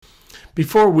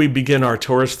Before we begin our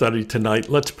Torah study tonight,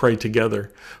 let's pray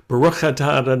together. Baruch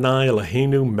atah Adonai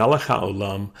Eloheinu melech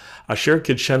haolam, asher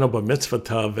kidshenu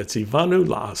b'mitzvotav v'tzivanu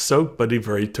la'asok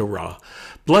b'divrei Torah.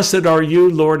 Blessed are you,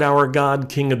 Lord our God,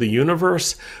 King of the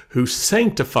universe, who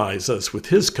sanctifies us with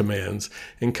his commands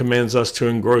and commands us to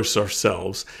engross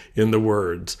ourselves in the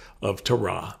words of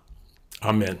Torah.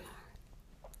 Amen.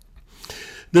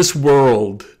 This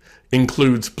world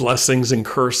includes blessings and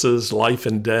curses, life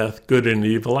and death, good and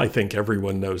evil. I think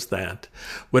everyone knows that.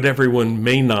 What everyone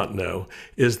may not know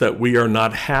is that we are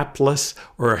not hapless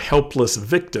or helpless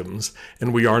victims,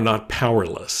 and we are not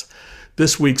powerless.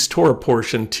 This week's Torah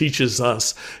portion teaches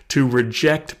us to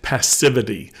reject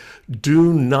passivity.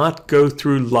 Do not go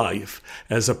through life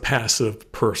as a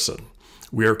passive person.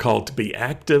 We are called to be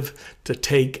active, to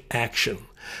take action,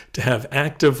 to have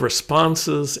active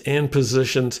responses and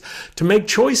positions, to make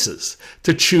choices,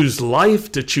 to choose life,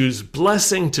 to choose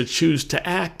blessing, to choose to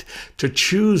act, to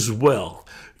choose well.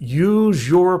 Use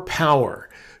your power,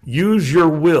 use your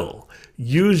will,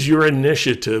 use your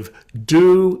initiative,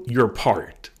 do your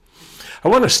part. I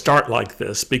want to start like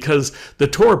this because the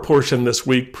Torah portion this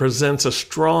week presents a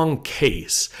strong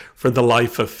case for the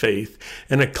life of faith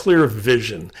and a clear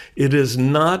vision. It is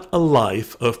not a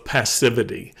life of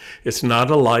passivity. It's not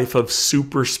a life of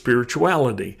super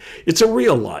spirituality. It's a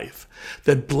real life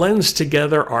that blends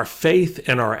together our faith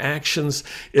and our actions.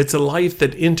 It's a life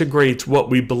that integrates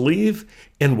what we believe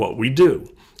and what we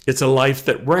do. It's a life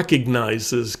that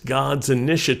recognizes God's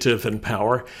initiative and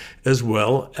power as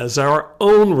well as our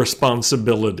own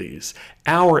responsibilities,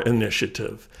 our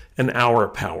initiative and our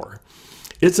power.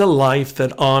 It's a life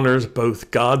that honors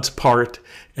both God's part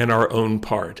and our own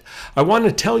part. I want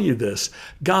to tell you this.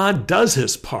 God does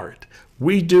his part.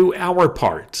 We do our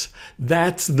parts.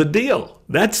 That's the deal.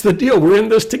 That's the deal. We're in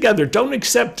this together. Don't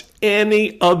accept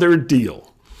any other deal.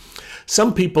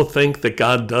 Some people think that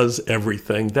God does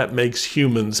everything. That makes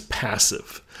humans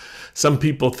passive. Some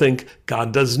people think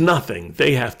God does nothing.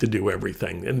 They have to do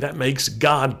everything, and that makes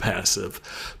God passive.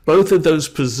 Both of those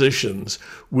positions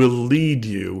will lead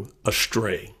you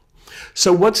astray.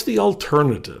 So what's the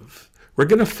alternative? We're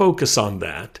going to focus on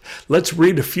that. Let's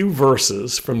read a few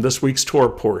verses from this week's Torah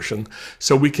portion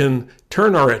so we can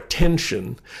turn our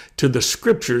attention to the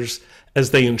scriptures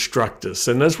as they instruct us.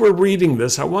 And as we're reading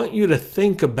this, I want you to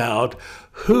think about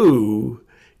who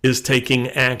is taking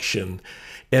action.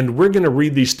 And we're going to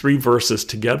read these three verses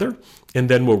together, and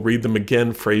then we'll read them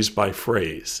again phrase by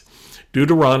phrase.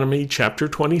 Deuteronomy chapter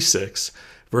 26,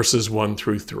 verses 1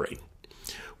 through 3.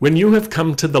 When you have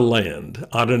come to the land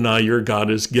Adonai your God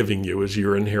is giving you as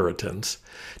your inheritance,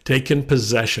 taken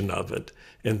possession of it,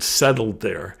 and settled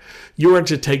there, you are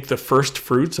to take the first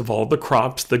fruits of all the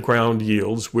crops the ground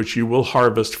yields, which you will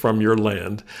harvest from your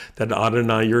land that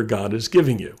Adonai your God is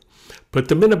giving you. Put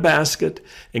them in a basket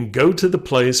and go to the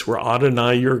place where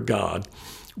Adonai your God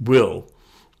will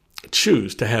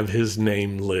choose to have his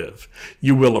name live.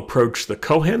 You will approach the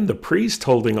Kohen, the priest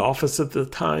holding office at the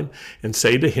time, and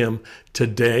say to him,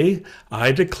 "Today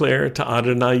I declare to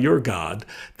Adonai your God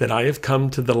that I have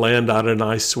come to the land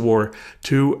Adonai swore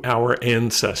to our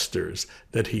ancestors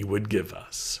that he would give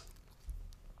us."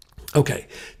 Okay,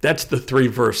 that's the three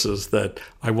verses that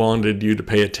I wanted you to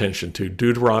pay attention to.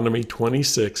 Deuteronomy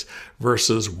 26,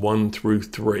 verses 1 through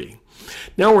 3.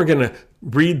 Now we're going to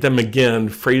read them again,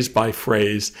 phrase by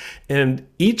phrase. And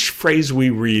each phrase we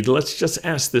read, let's just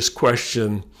ask this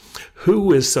question: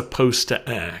 who is supposed to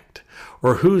act?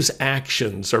 Or whose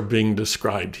actions are being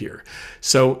described here?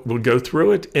 So we'll go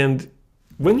through it. And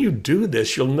when you do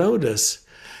this, you'll notice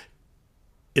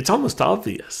it's almost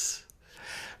obvious.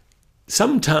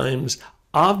 Sometimes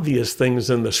obvious things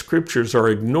in the scriptures are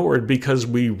ignored because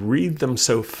we read them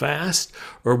so fast,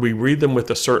 or we read them with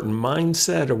a certain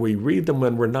mindset, or we read them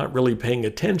when we're not really paying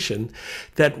attention,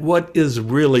 that what is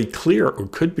really clear or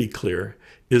could be clear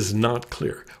is not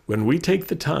clear. When we take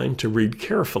the time to read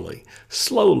carefully,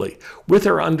 slowly, with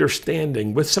our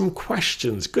understanding, with some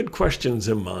questions, good questions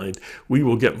in mind, we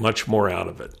will get much more out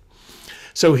of it.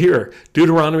 So here,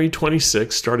 Deuteronomy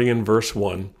 26, starting in verse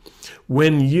 1,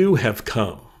 when you have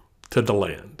come to the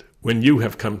land, when you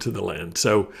have come to the land.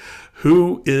 So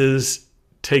who is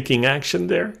taking action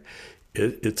there?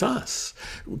 It's us.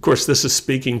 Of course, this is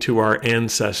speaking to our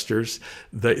ancestors,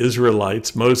 the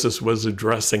Israelites. Moses was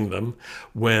addressing them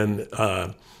when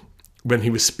he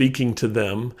was speaking to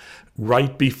them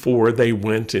right before they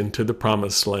went into the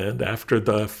promised land after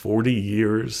the 40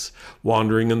 years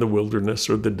wandering in the wilderness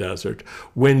or the desert,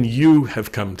 when you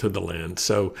have come to the land.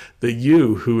 So the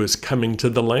you who is coming to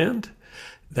the land,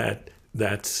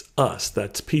 that's us,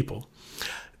 that's people.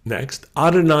 Next,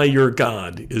 Adonai your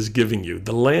God is giving you.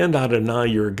 The land Adonai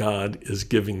your God is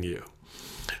giving you.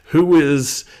 Who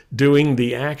is doing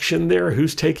the action there?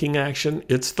 Who's taking action?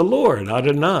 It's the Lord,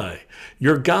 Adonai.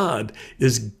 Your God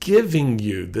is giving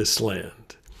you this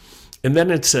land. And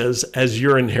then it says, as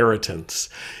your inheritance.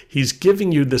 He's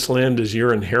giving you this land as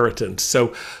your inheritance.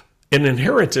 So an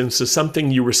inheritance is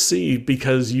something you receive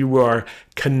because you are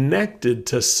connected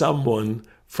to someone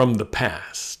from the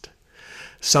past.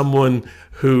 Someone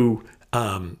who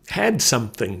had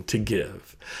something to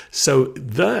give. So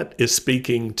that is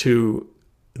speaking to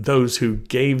those who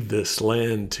gave this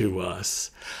land to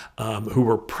us, who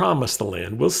were promised the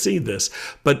land. We'll see this.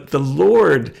 But the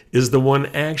Lord is the one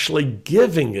actually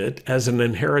giving it as an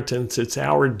inheritance. It's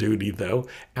our duty, though,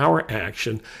 our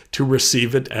action, to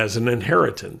receive it as an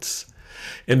inheritance.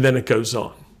 And then it goes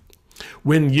on.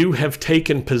 When you have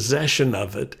taken possession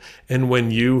of it and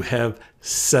when you have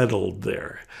settled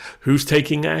there. Who's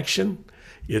taking action?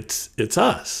 It's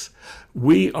us.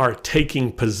 We are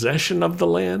taking possession of the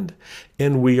land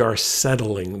and we are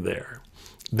settling there.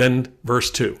 Then verse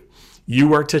 2,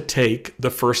 you are to take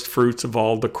the first fruits of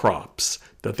all the crops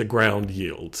that the ground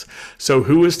yields. So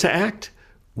who is to act?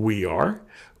 We are.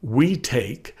 We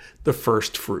take the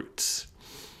first fruits.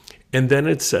 And then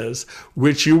it says,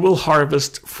 which you will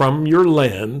harvest from your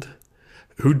land.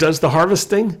 Who does the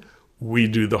harvesting? We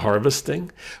do the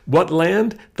harvesting. What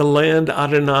land? The land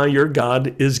Adonai, your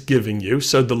God, is giving you.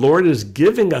 So the Lord is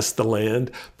giving us the land,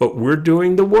 but we're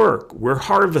doing the work. We're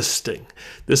harvesting.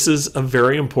 This is a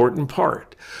very important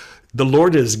part. The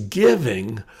Lord is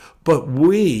giving, but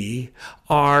we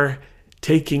are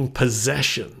taking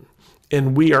possession,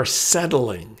 and we are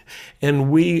settling, and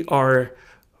we are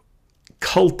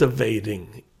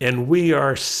cultivating, and we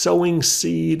are sowing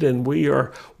seed, and we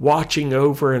are watching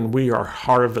over, and we are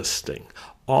harvesting.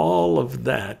 All of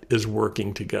that is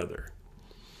working together.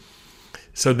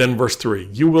 So then verse 3,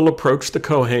 you will approach the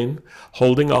Kohen,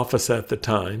 holding office at the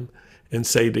time, and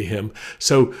say to him,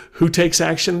 so who takes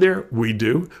action there? We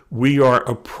do. We are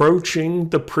approaching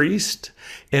the priest,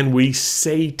 and we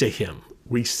say to him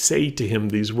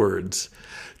these words,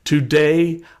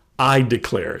 today I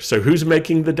declare. So who's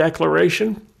making the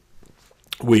declaration?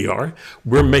 We are.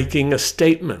 We're making a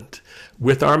statement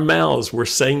with our mouths. We're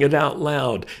saying it out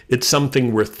loud. It's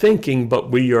something we're thinking, but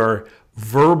we are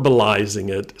verbalizing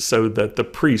it so that the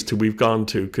priest who we've gone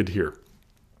to could hear.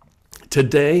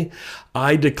 Today,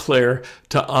 I declare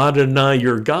to Adonai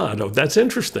your God. Oh, that's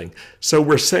interesting. So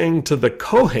we're saying to the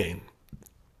Kohen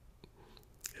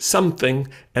something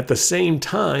at the same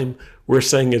time we're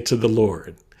saying it to the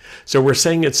Lord. So we're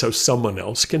saying it so someone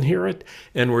else can hear it,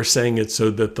 and we're saying it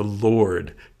so that the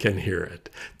Lord can hear it.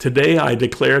 Today I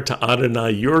declare to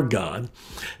Adonai your God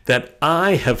that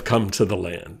I have come to the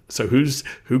land. So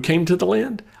who came to the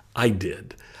land? I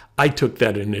did. I took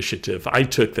that initiative. I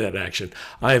took that action.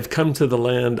 I have come to the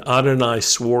land Adonai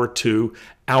swore to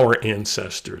our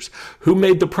ancestors. Who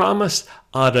made the promise?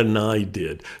 Adonai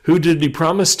did. Who did he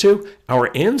promise to?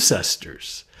 Our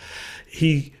ancestors.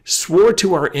 He swore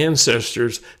to our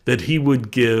ancestors that he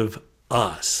would give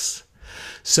us.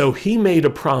 So he made a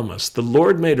promise. The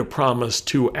Lord made a promise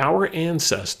to our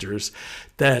ancestors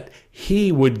that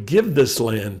he would give this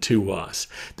land to us.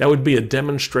 That would be a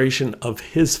demonstration of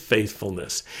his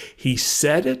faithfulness. He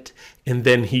said it, and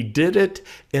then he did it,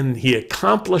 and he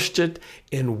accomplished it,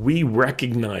 and we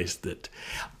recognized it.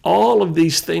 All of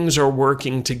these things are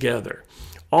working together.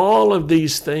 All of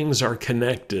these things are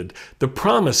connected. The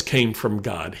promise came from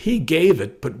God. He gave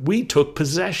it, but we took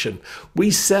possession.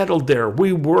 We settled there.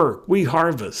 We work. We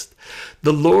harvest.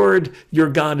 The Lord, your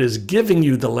God, is giving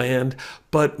you the land,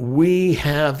 but we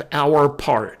have our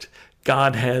part.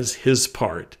 God has his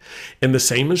part. And the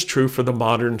same is true for the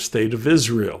modern state of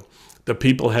Israel. The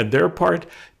people had their part.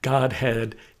 God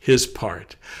had his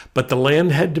part. But the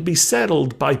land had to be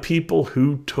settled by people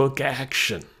who took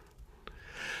action.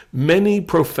 Many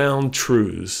profound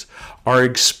truths are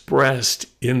expressed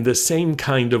in the same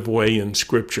kind of way in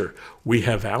Scripture. We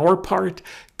have our part,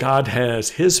 God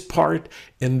has his part,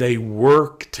 and they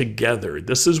work together.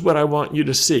 This is what I want you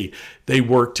to see. They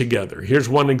work together. Here's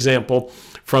one example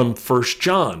from 1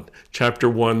 John chapter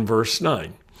 1, verse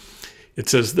 9. It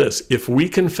says this, if we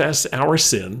confess our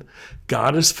sin,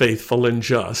 God is faithful and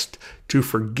just to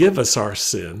forgive us our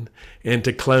sin and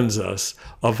to cleanse us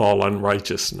of all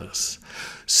unrighteousness.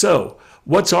 So,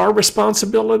 what's our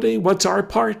responsibility? What's our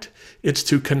part? It's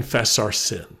to confess our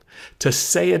sin, to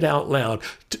say it out loud.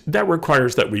 That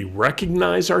requires that we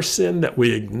recognize our sin, that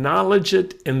we acknowledge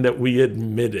it, and that we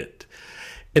admit it.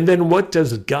 And then what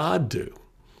does God do?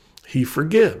 He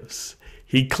forgives.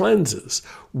 He cleanses.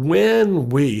 When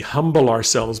we humble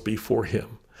ourselves before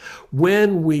him,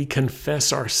 when we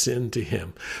confess our sin to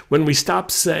him, when we stop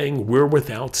saying we're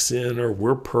without sin or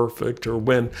we're perfect, or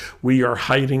when we are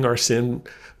hiding our sin,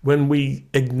 when we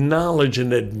acknowledge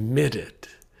and admit it,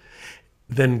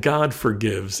 then God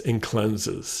forgives and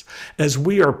cleanses. As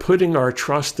we are putting our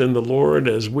trust in the Lord,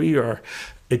 as we are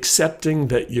accepting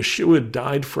that Yeshua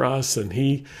died for us and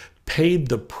he paid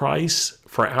the price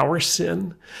for our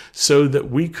sin so that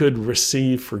we could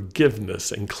receive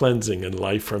forgiveness and cleansing and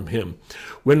life from him.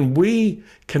 When we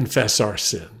confess our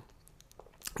sin,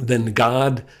 then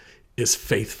God is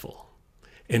faithful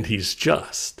and he's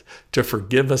just to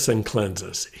forgive us and cleanse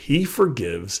us. He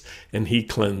forgives and he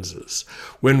cleanses.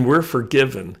 When we're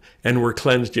forgiven and we're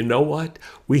cleansed, you know what?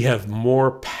 We have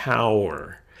more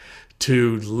power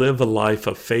to live a life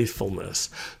of faithfulness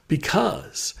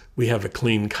because we have a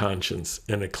clean conscience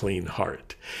and a clean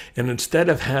heart. And instead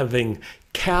of having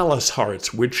callous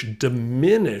hearts which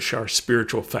diminish our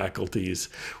spiritual faculties,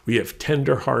 we have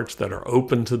tender hearts that are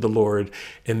open to the Lord,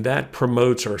 and that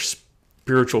promotes our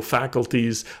spiritual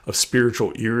faculties of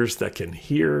spiritual ears that can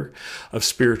hear, of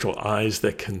spiritual eyes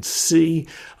that can see,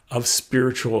 of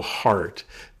spiritual heart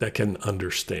that can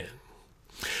understand.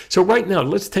 So right now,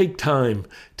 let's take time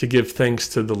to give thanks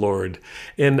to the Lord.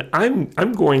 And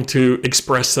I'm going to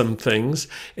express some things,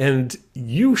 and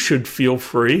you should feel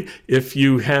free, if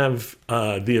you have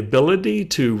the ability,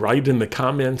 to write in the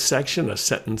comment section a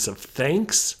sentence of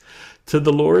thanks to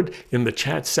the Lord in the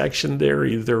chat section there,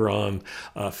 either on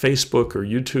Facebook or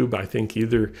YouTube. I think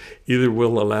either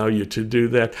will allow you to do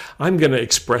that. I'm going to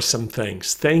express some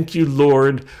thanks. Thank you,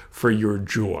 Lord, for your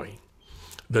joy.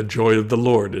 The joy of the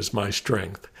Lord is my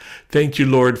strength. Thank you,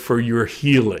 Lord, for your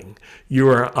healing. You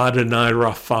are Adonai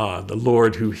Rapha, the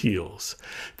Lord who heals.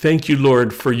 Thank you,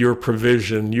 Lord, for your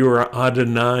provision. You are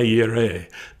Adonai Yireh,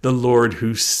 the Lord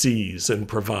who sees and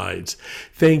provides.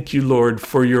 Thank you, Lord,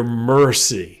 for your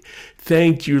mercy.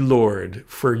 Thank you, Lord,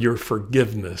 for your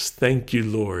forgiveness. Thank you,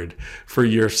 Lord, for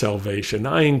your salvation.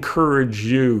 I encourage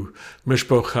you,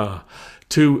 Mishpocha,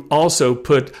 to also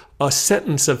put a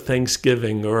sentence of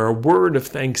thanksgiving or a word of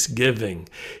thanksgiving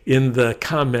in the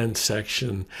comment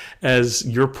section as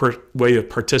your way of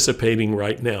participating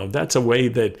right now. That's a way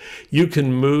that you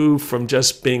can move from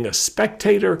just being a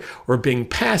spectator or being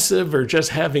passive or just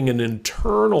having an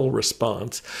internal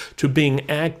response to being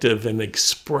active and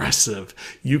expressive.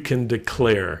 You can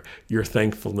declare your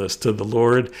thankfulness to the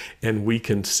Lord, and we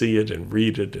can see it and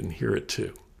read it and hear it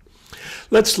too.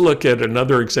 Let's look at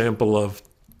another example of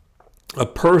a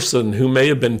person who may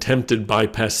have been tempted by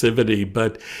passivity,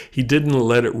 but he didn't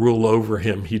let it rule over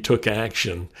him. He took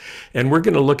action. And we're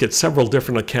going to look at several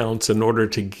different accounts in order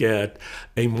to get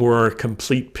a more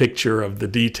complete picture of the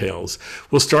details.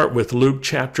 We'll start with Luke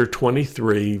chapter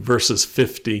 23, verses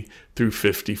 50 through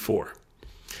 54.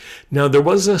 Now there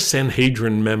was a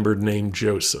Sanhedrin member named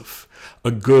Joseph,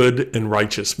 a good and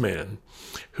righteous man,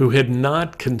 who had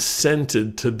not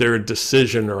consented to their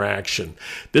decision or action.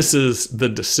 This is the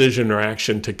decision or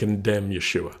action to condemn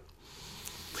Yeshua.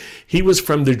 He was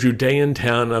from the Judean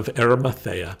town of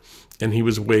Arimathea, and he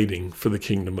was waiting for the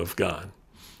kingdom of God.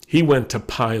 He went to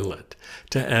Pilate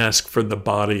to ask for the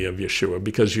body of Yeshua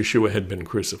because Yeshua had been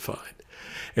crucified.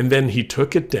 And then he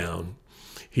took it down.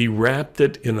 He wrapped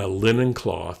it in a linen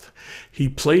cloth. He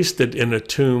placed it in a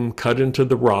tomb cut into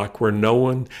the rock where no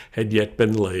one had yet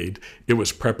been laid. It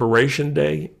was preparation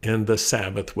day, and the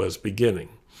Sabbath was beginning.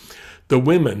 The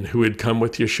women who had come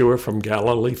with Yeshua from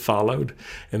Galilee followed,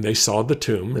 and they saw the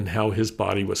tomb and how his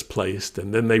body was placed,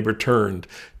 and then they returned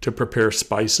to prepare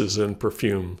spices and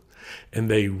perfume. And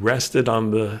they rested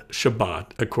on the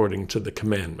Shabbat according to the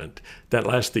commandment. That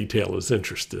last detail is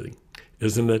interesting,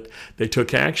 isn't it? They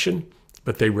took action,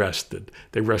 but they rested.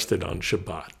 They rested on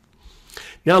Shabbat.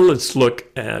 Now let's look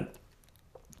at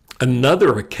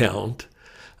another account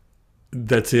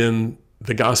that's in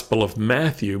the Gospel of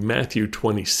Matthew, Matthew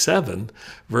 27,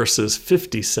 verses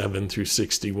 57 through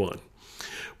 61.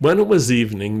 When it was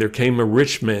evening, there came a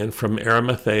rich man from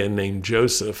Arimathea named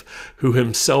Joseph, who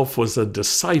himself was a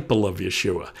disciple of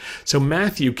Yeshua. So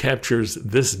Matthew captures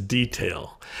this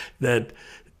detail, that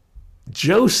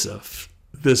Joseph,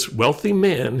 this wealthy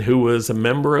man who was a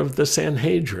member of the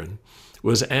Sanhedrin,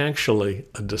 was actually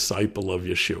a disciple of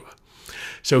Yeshua.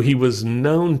 So he was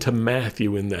known to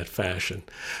Matthew in that fashion.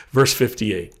 Verse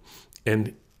 58,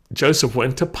 and Joseph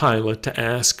went to Pilate to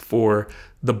ask for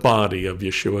the body of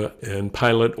Yeshua, and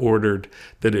Pilate ordered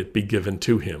that it be given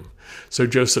to him. So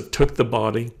Joseph took the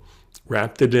body,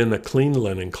 wrapped it in a clean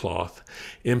linen cloth,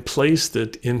 and placed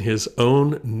it in his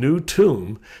own new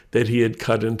tomb that he had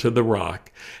cut into the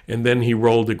rock. And then he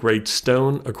rolled a great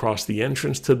stone across the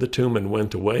entrance to the tomb and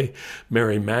went away.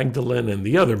 Mary Magdalene and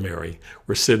the other Mary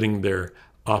were sitting there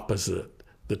opposite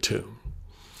the tomb.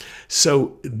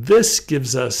 So this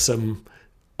gives us some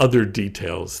other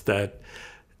details that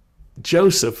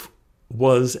Joseph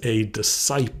was a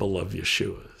disciple of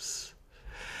Yeshua's.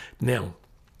 Now,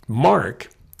 Mark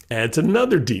adds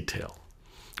another detail.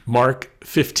 Mark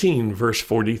 15, verse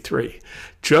 43.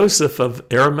 Joseph of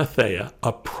Arimathea,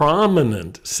 a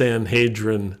prominent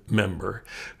Sanhedrin member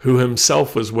who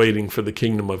himself was waiting for the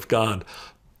kingdom of God,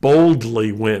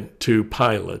 boldly went to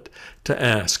Pilate to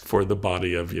ask for the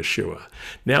body of Yeshua.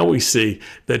 Now we see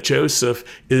that Joseph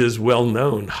is well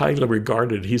known, highly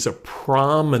regarded. He's a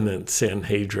prominent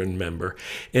Sanhedrin member,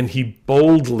 and he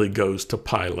boldly goes to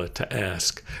Pilate to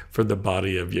ask for the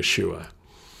body of Yeshua.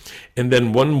 And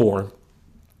then one more.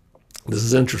 This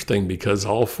is interesting because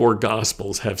all four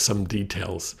Gospels have some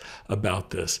details about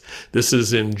this. This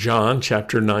is in John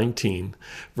chapter 19,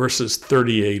 verses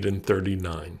 38 and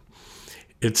 39.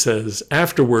 It says,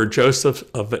 afterward, Joseph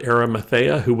of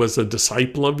Arimathea, who was a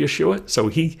disciple of Yeshua. So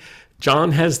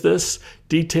John has this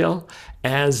detail,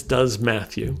 as does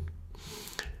Matthew.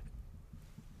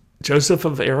 Joseph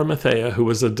of Arimathea, who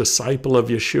was a disciple of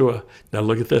Yeshua. Now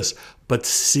look at this, but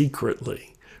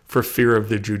secretly, for fear of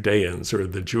the Judeans or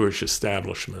the Jewish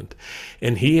establishment.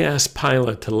 And he asked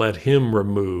Pilate to let him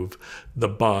remove the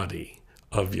body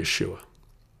of Yeshua.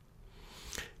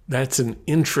 That's an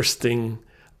interesting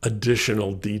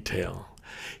additional detail.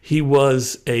 He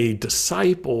was a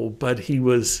disciple, but he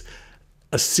was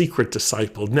a secret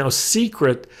disciple. Now,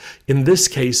 secret in this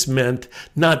case meant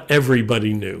not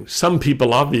everybody knew. Some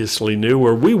people obviously knew,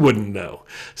 or we wouldn't know.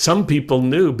 Some people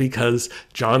knew because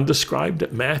John described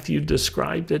it, Matthew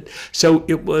described it. So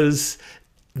it was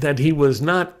that he was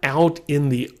not out in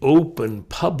the open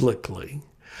publicly,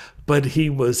 but he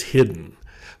was hidden.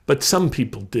 But some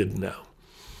people did know.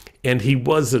 And he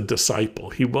was a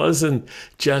disciple. He wasn't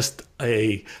just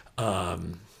a, how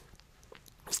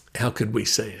could we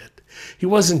say it? He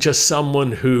wasn't just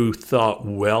someone who thought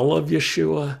well of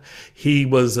Yeshua. He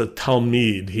was a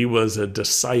Talmid. He was a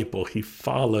disciple. He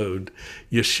followed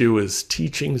Yeshua's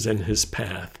teachings and his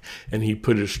path, and he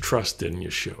put his trust in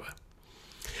Yeshua.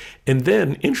 And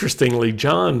then, interestingly,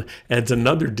 John adds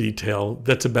another detail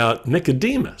that's about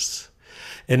Nicodemus.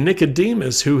 And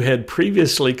Nicodemus, who had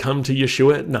previously come to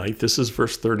Yeshua at night, this is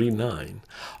verse 39,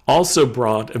 also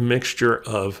brought a mixture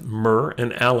of myrrh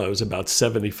and aloes, about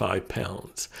 75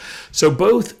 pounds. So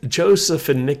both Joseph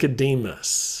and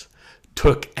Nicodemus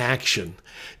took action.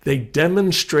 They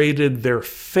demonstrated their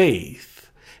faith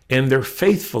and their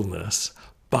faithfulness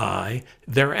by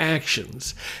their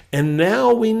actions. And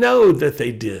now we know that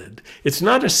they did. It's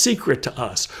not a secret to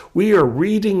us. We are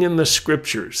reading in the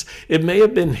scriptures. It may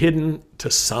have been hidden to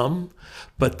some,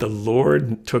 but the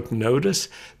Lord took notice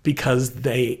because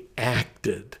they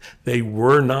acted. They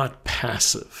were not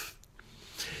passive.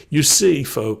 You see,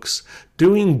 folks,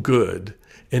 doing good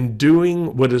and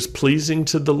doing what is pleasing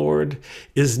to the Lord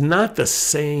is not the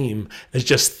same as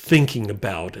just thinking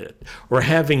about it or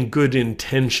having good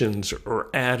intentions or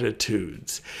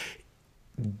attitudes.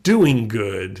 Doing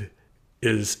good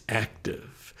is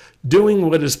active. Doing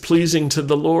what is pleasing to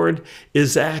the Lord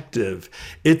is active.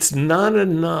 It's not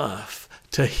enough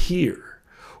to hear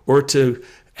or to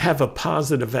have a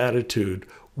positive attitude.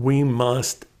 We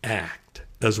must act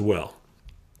as well.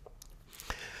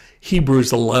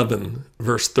 Hebrews 11,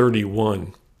 verse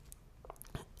 31,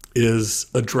 is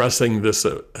addressing this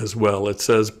as well. It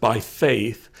says, by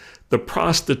faith, the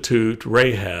prostitute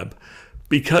Rahab,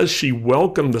 because she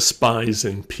welcomed the spies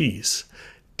in peace,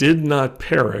 did not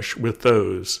perish with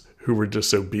those who were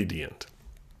disobedient.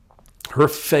 Her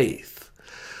faith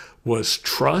was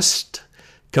trust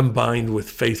combined with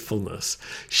faithfulness.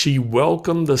 She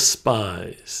welcomed the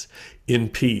spies in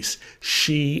peace.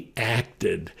 She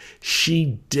acted.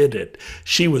 She did it.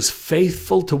 She was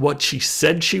faithful to what she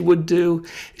said she would do.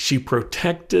 She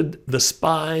protected the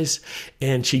spies,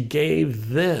 and she gave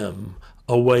them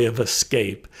a way of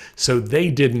escape so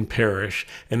they didn't perish,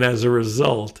 and as a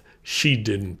result, she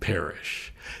didn't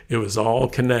perish. It was all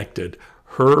connected.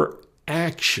 Her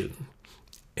action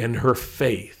and her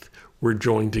faith were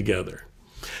joined together.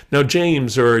 Now,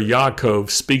 James or Yaakov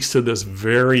speaks to this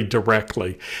very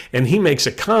directly, and he makes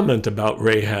a comment about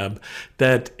Rahab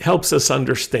that helps us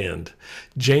understand.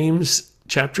 James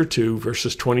chapter 2,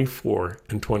 verses 24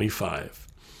 and 25.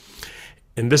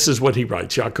 And this is what he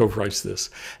writes. Yaakov writes this.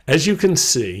 As you can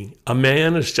see, a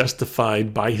man is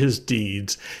justified by his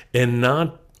deeds and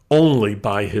not only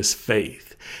by his faith.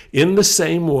 In the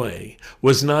same way,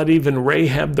 was not even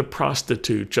Rahab the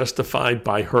prostitute justified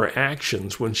by her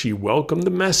actions when she welcomed the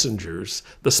messengers,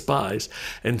 the spies,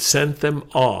 and sent them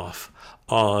off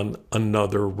on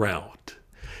another route?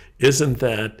 Isn't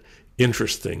that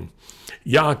interesting?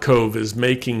 Yaakov is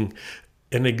making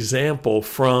an example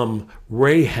from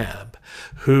Rahab,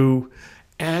 who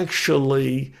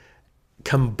actually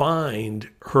combined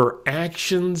her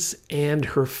actions and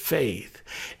her faith.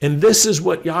 And this is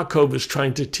what Yaakov is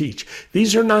trying to teach.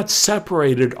 These are not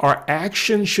separated. Our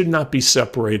actions should not be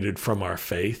separated from our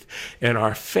faith, and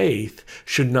our faith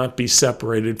should not be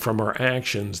separated from our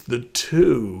actions. The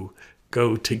two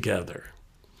go together.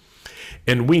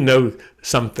 And we know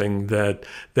something that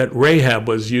Rahab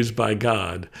was used by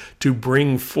God to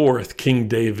bring forth King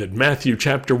David. Matthew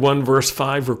chapter 1 verse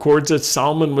 5 records it.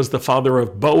 Solomon was the father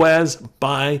of Boaz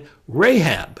by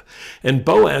Rahab, and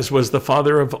Boaz was the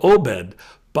father of Obed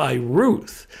by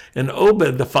Ruth, and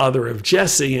Obed the father of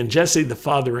Jesse, and Jesse the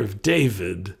father of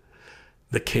David,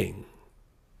 the king.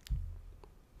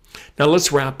 Now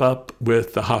let's wrap up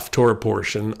with the Haftorah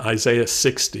portion, Isaiah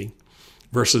 60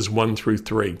 verses 1 through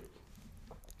 3.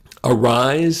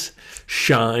 Arise,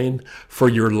 shine, for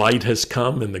your light has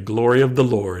come, and the glory of the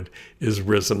Lord is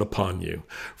risen upon you.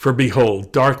 For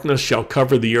behold, darkness shall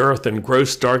cover the earth, and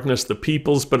gross darkness the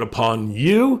peoples, but upon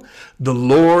you the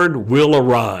Lord will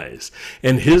arise,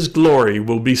 and his glory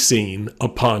will be seen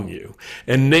upon you.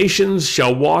 And nations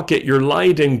shall walk at your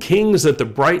light, and kings at the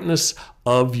brightness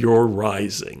of your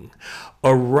rising.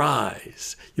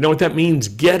 Arise. You know what that means?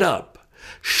 Get up.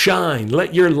 Shine,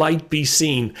 let your light be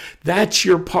seen. That's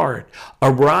your part.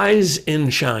 Arise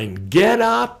and shine. Get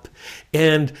up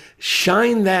and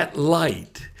shine that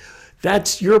light.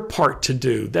 That's your part to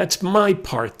do. That's my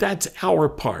part. That's our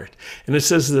part. And it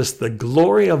says this, the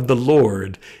glory of the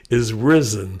Lord is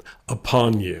risen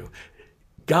upon you.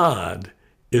 God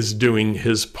is doing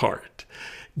his part.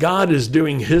 God is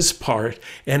doing his part,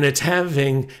 and it's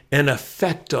having an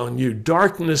effect on you.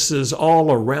 Darkness is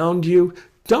all around you.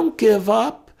 Don't give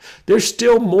up. There's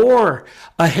still more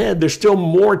ahead. There's still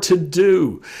more to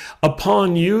do.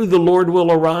 Upon you, the Lord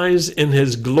will arise, and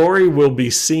his glory will be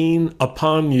seen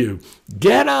upon you.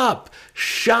 Get up,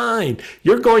 shine.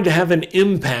 You're going to have an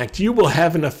impact. You will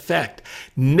have an effect.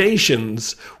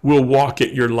 Nations will walk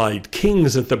at your light,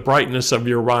 kings at the brightness of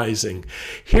your rising.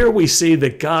 Here we see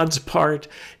that God's part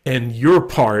and your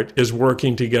part is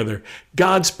working together.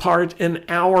 God's part and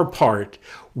our part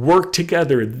work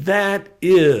together. That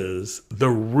is the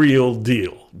real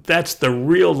deal. That's the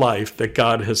real life that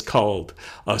God has called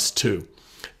us to.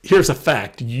 Here's a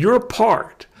fact. Your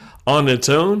part on its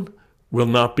own will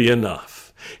not be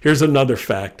enough. Here's another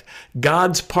fact.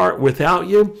 God's part without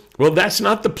you, well, that's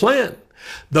not the plan.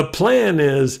 The plan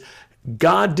is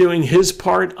God doing his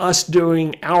part, us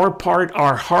doing our part,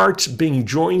 our hearts being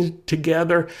joined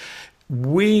together.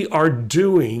 We are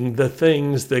doing the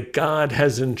things that God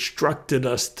has instructed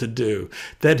us to do,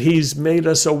 that he's made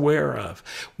us aware of.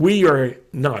 We are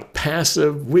not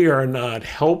passive. We are not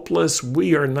helpless.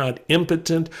 We are not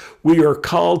impotent. We are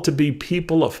called to be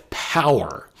people of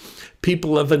power,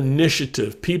 people of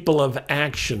initiative, people of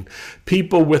action,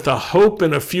 people with a hope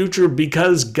and a future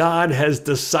because God has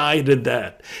decided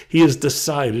that. He has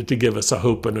decided to give us a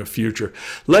hope and a future.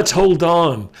 Let's hold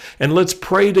on and let's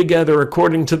pray together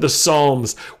according to the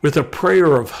Psalms with a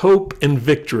prayer of hope and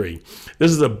victory. This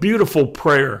is a beautiful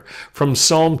prayer from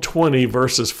Psalm 20,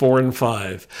 verses 4 and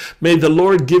 5. May the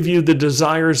Lord give you the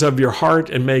desires of your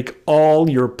heart and make all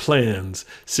your plans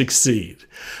succeed.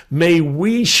 May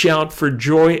we shout for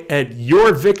joy at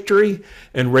your victory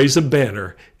and raise a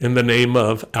banner in the name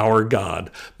of our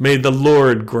God. May the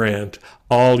Lord grant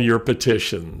all your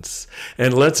petitions.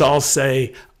 And let's all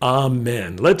say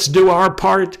amen. Let's do our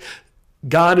part.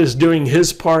 God is doing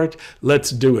his part.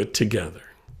 Let's do it together.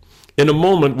 In a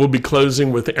moment, we'll be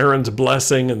closing with Aaron's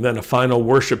blessing and then a final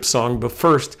worship song. But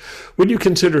first, would you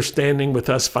consider standing with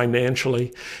us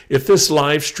financially? If this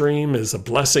live stream is a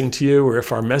blessing to you, or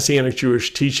if our Messianic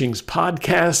Jewish Teachings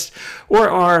podcast or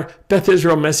our Beth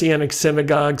Israel Messianic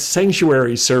Synagogue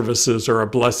sanctuary services are a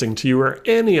blessing to you, or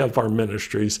any of our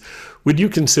ministries, would you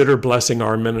consider blessing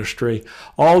our ministry?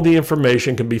 All the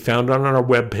information can be found on our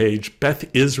webpage,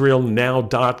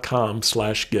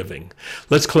 bethisraelnow.com/giving.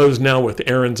 Let's close now with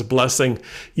Aaron's blessing.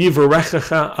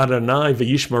 Yivarechecha Adonai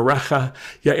v'yishmerecha,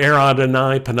 Ya'er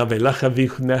Adonai panav elecha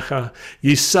v'yichunecha,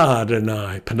 Yisa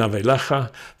Adonai panav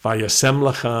elecha v'yasem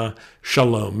lecha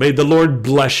shalom. May the Lord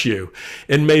bless you,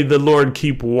 and may the Lord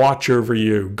keep watch over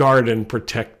you, guard and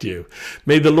protect you.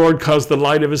 May the Lord cause the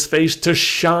light of his face to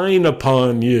shine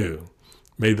upon you.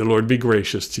 May the Lord be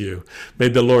gracious to you. May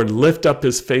the Lord lift up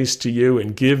his face to you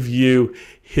and give you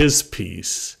his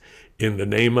peace. In the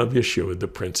name of Yeshua, the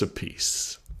Prince of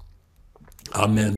Peace. Amen.